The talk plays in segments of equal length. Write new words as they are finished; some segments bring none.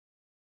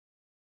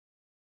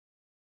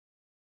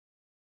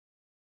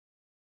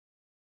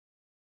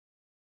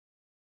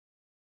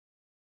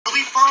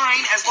be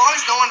fine as long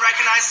as no one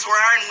recognizes we're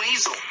Iron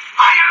Weasel.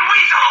 Iron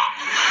Weasel!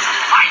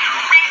 Iron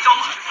Weasel!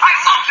 I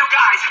love you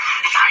guys!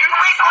 It's Iron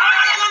Weasel!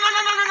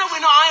 No,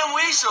 we're not Iron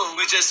Weasel.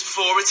 We're just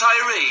 4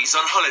 retirees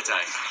on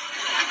holiday.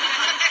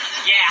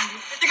 Yeah,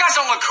 you guys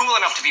don't look cool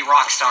enough to be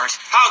rock stars.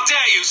 How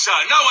dare you, sir?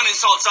 No one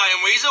insults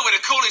Iron Weasel. We're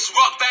the coolest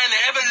rock band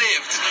that ever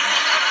lived.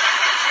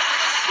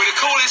 We're the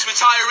coolest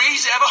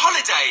retirees that ever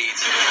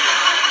holidayed.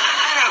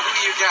 I know who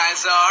you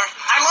guys are.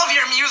 I love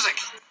your music.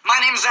 My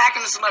name's Zach,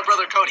 and this is my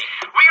brother Cody.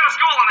 We go to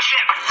school on the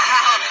ship.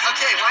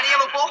 Okay, why do you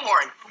have a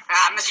bullhorn?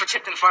 Mr.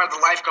 Tipton fired the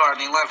lifeguard,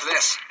 and he left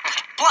this.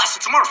 Plus,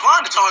 it's more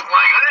fun to talk Like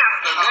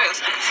this. than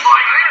this.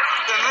 Like this.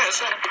 Than this.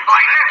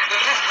 Like this.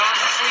 Than this.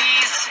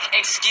 Please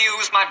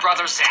excuse my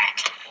brother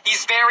Zach.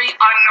 He's very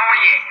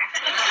annoying.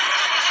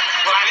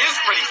 Well, that is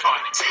pretty fun.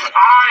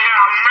 I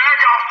am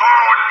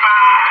Megaphone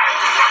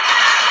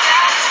Man.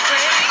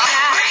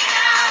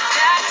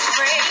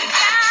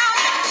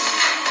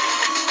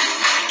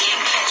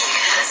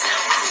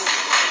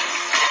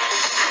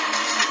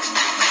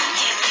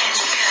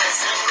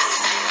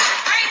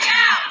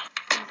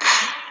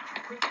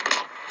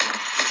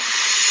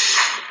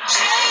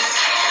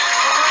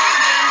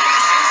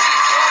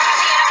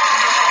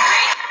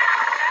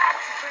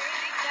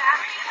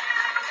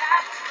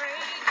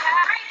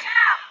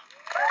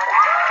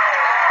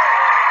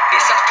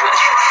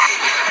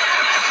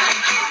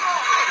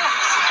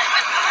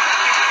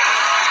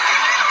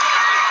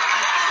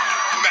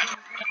 Madam,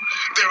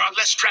 there are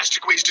less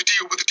drastic ways to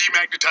deal with a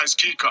demagnetized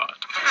keycard.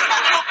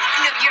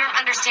 No, you don't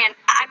understand.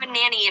 I'm a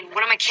nanny, and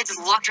one of my kids has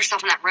locked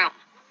herself in that room.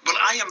 Well,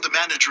 I am the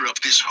manager of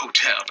this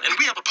hotel, and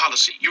we have a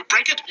policy. You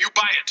break it, you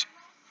buy it.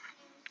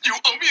 You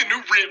owe me a new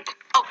rib.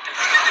 Oh.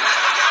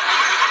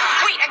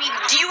 Wait, I mean,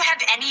 do you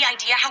have any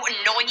idea how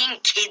annoying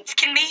kids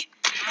can be?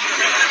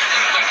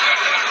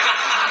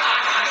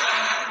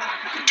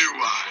 Do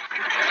I?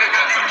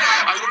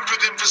 I worked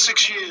with them for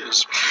 6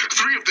 years.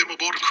 3 of them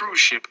aboard a cruise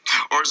ship,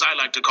 or as I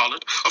like to call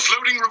it, a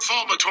floating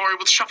reformatory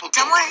with shuffleboard.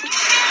 Someone?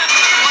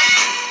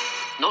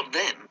 Not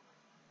them.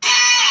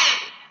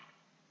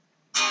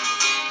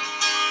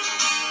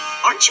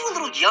 Aren't you a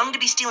little young to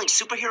be stealing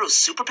superheroes'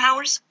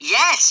 superpowers?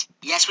 Yes,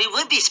 we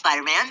would be,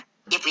 Spider-Man.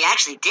 If we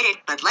actually did it,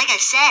 but like I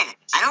said,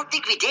 I don't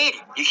think we did.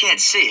 You can't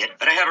see it,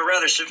 but I have a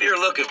rather severe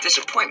look of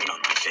disappointment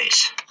on my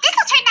face.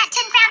 This'll turn that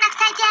tin crown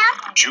upside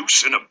down.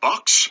 Juice in a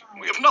box?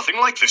 We have nothing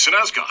like this in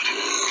Asgard.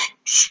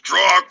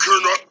 Straw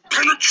cannot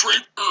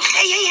penetrate.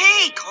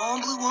 Hey,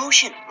 calm Blue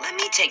Ocean. Let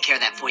me take care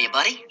of that for you,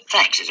 buddy.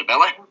 Thanks,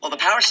 Isabella. Well, the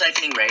power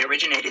siphoning ray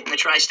originated in the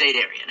tri-state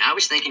area, and I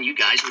was thinking you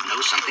guys would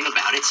know something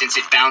about it since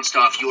it bounced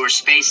off your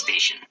space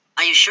station.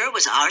 Are you sure it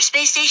was our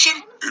space station?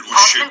 It was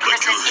Austin shaped like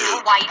Christmas your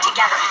in head. Hawaii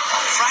together.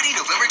 Friday,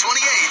 November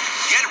 28th.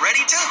 Get ready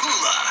to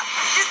hula.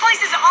 This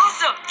place is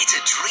awesome. It's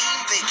a dream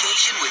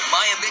vacation with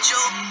Maya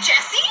Mitchell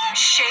Jesse?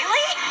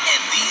 Shaylee?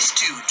 and these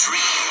 2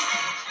 dream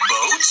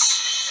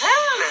boats.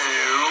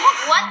 Hello.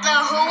 What the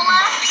hula?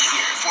 Be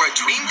here for a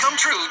dream come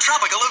true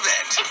tropical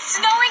event. It's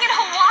snowing in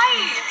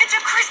Hawaii. It's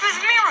a Christmas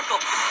miracle.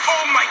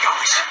 Oh my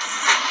gosh.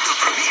 The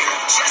premiere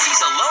of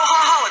Jesse's Aloha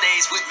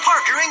Holidays with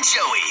Parker and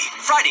Joey.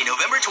 Friday,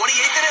 November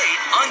 28th at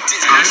 8 on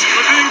Disney.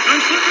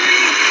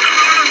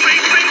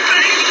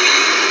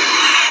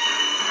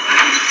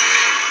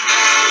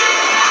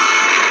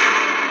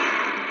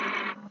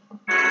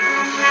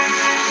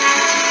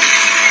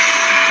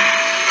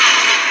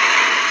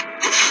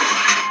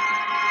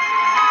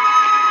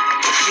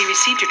 We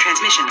received your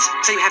transmissions,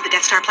 so you have the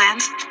Death Star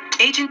plans?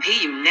 Agent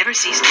P, you never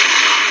ceased.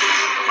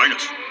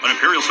 Highness, an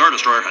Imperial Star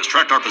Destroyer has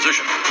tracked our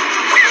position.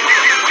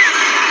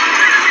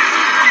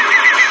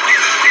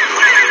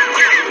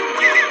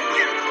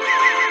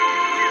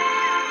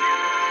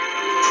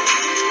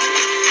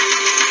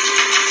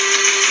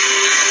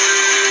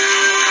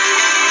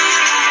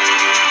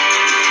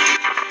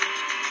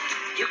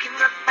 You can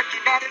look, but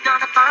you're never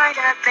gonna find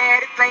a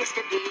better place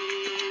to be.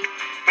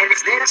 And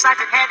this little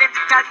slice of heaven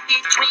tucked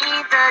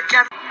between the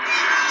jump.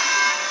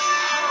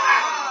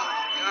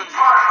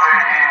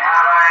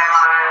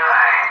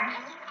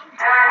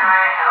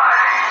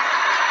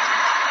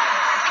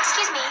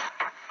 Excuse me.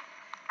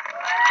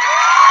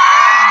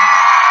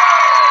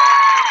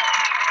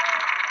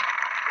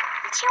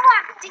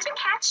 Did you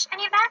catch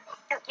any of that?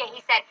 Oh, yeah,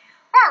 he said.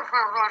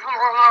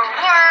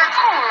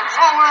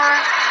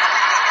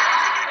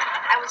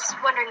 I was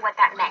wondering what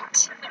that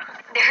meant.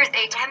 There's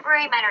a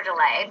temporary minor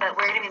delay, but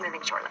we're going to be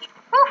moving shortly.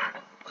 Whew.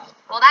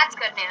 Well, that's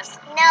good news.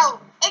 No,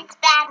 it's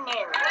bad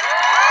news.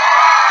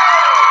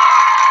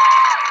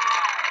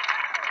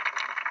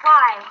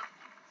 Why?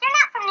 You're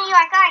not from New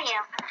York, are you?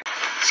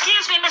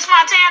 Excuse me, Miss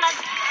Montana.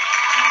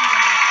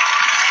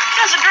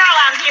 There's a girl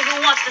out here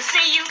who wants to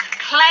see you.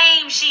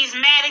 Claims she's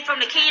Maddie from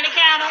the candy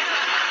counter.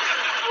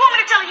 You want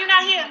me to tell her you're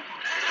not here?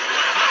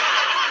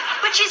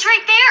 But she's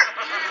right there.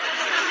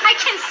 I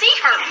can see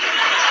her.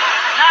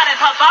 Not if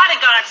her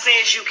bodyguard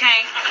says you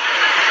can't.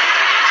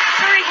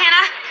 Sorry,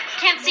 Hannah.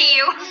 Can't see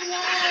you.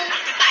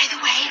 By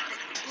the way,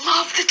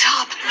 love the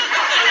top.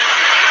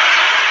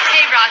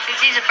 Hey, Roxy,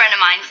 she's a friend of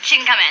mine. She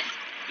can come in.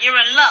 You're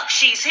in luck.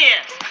 She's here.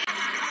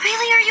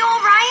 Bailey, are you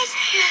all right?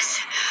 Yes.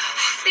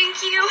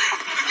 Thank you.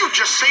 You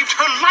just saved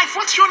her life.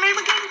 What's your name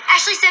again?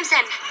 Ashley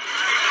Simpson.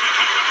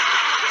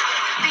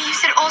 You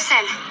said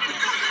Olsen.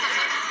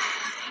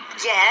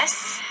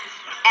 Yes.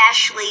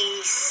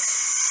 Ashley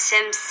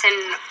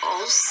Simpson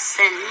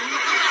Olsen.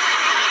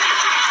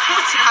 No,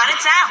 it's not.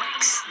 It's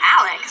Alex.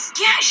 Alex?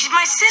 Yeah, she's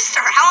my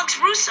sister, Alex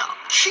Russo.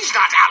 She's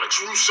not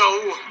Alex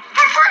Russo.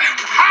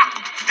 Ha!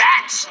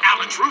 That's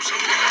Alex Russo.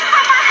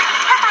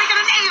 Harper, I got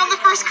an A on the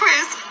first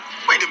quiz.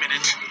 Wait a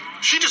minute.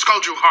 She just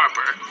called you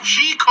Harper.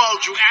 She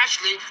called you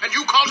Ashley, and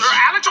you called her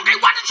Alex? Okay,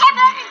 what is your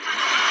name?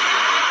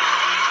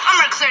 I'm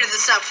gonna clear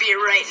this up for you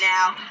right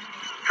now.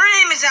 Her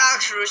name is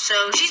Alex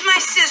Russo. She's my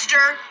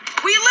sister.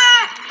 We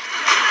left.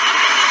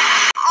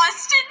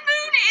 Austin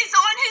Moon is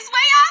on his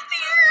way up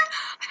here.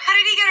 How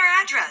did he get our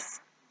address?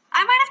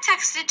 I might have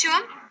texted it to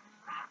him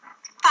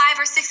 500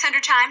 or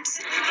 600 times.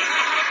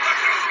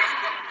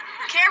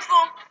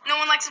 Careful. No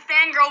one likes a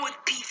fangirl with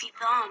beefy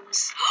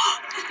thumbs.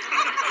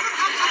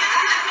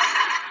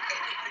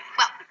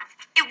 Well,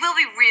 it will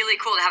be really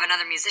cool to have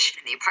another musician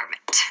in the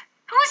apartment.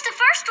 Who was the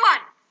first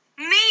one?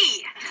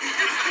 Me.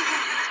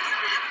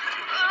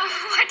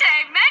 What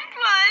I meant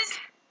was,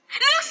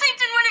 Luke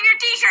sleeps in one of your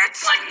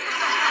t-shirts.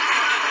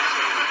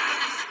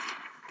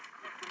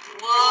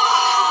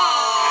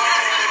 Whoa.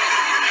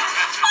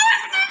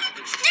 Austin,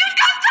 you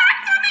come back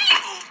for me.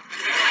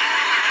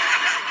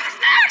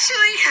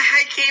 Actually,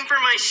 I came for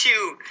my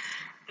shoe.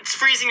 It's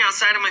freezing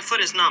outside and my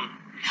foot is numb.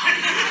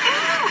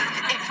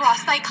 If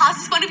frostbite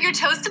causes one of your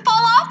toes to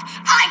fall off,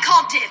 I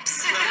call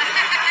dibs.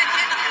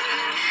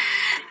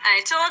 I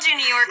told you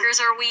New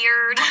Yorkers are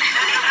weird.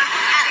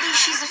 At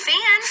least she's a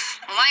fan.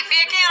 Might be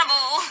a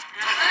cannibal.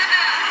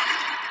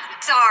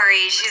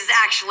 Sorry, she's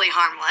actually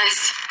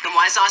harmless. Then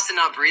why is Austin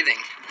not breathing?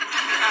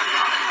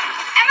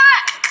 Emma,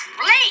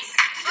 release.